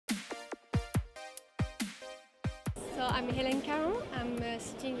So I'm Hélène Caron. I'm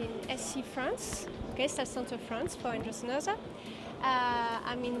sitting in SC France, okay, Sales Center France for Endress+Hauser.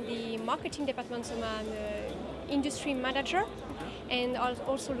 I'm in the marketing department, so I'm an industry manager, and I'll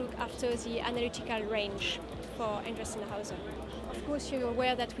also look after the analytical range for Endress+Hauser. Of course, you're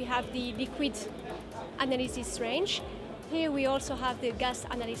aware that we have the liquid analysis range. Here we also have the gas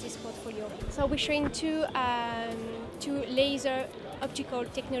analysis portfolio. So we're showing two laser optical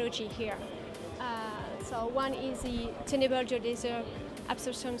technology here. So one is the tunable geolaser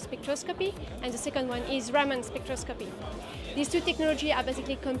absorption spectroscopy, and the second one is Raman spectroscopy. These two technologies are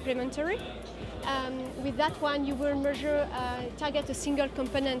basically complementary. With that one, you will target a single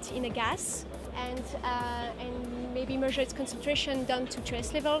component in a gas, and maybe measure its concentration down to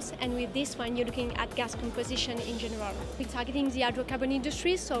trace levels. And with this one, you're looking at gas composition in general. We're targeting the hydrocarbon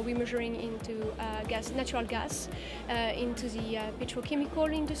industry, so we're measuring into natural gas, into the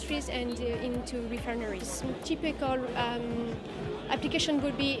petrochemical industries, and into refineries. Typical application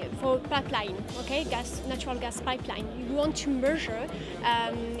would be for pipeline, okay, natural gas pipeline. You want to measure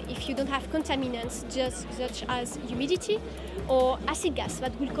if you don't have contaminants, such as humidity or acid gas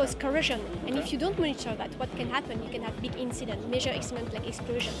that will cause corrosion. And if you don't monitor that, what can happen? You can have big major accident like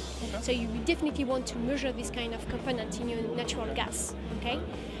explosion. Okay. So you definitely want to measure this kind of component in your natural gas. Okay.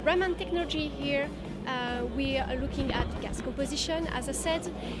 Raman technology here. We are looking at gas composition, as I said,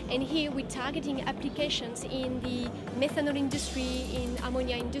 and here we're targeting applications in the methanol industry, in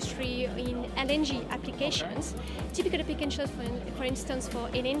ammonia industry, in LNG applications. Okay. Typical applications, for instance, for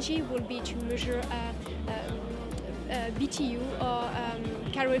LNG will be to measure BTU or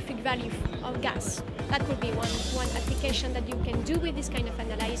calorific value of gas. That would be one application that you can do with this kind of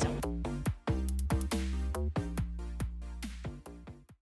analyzer.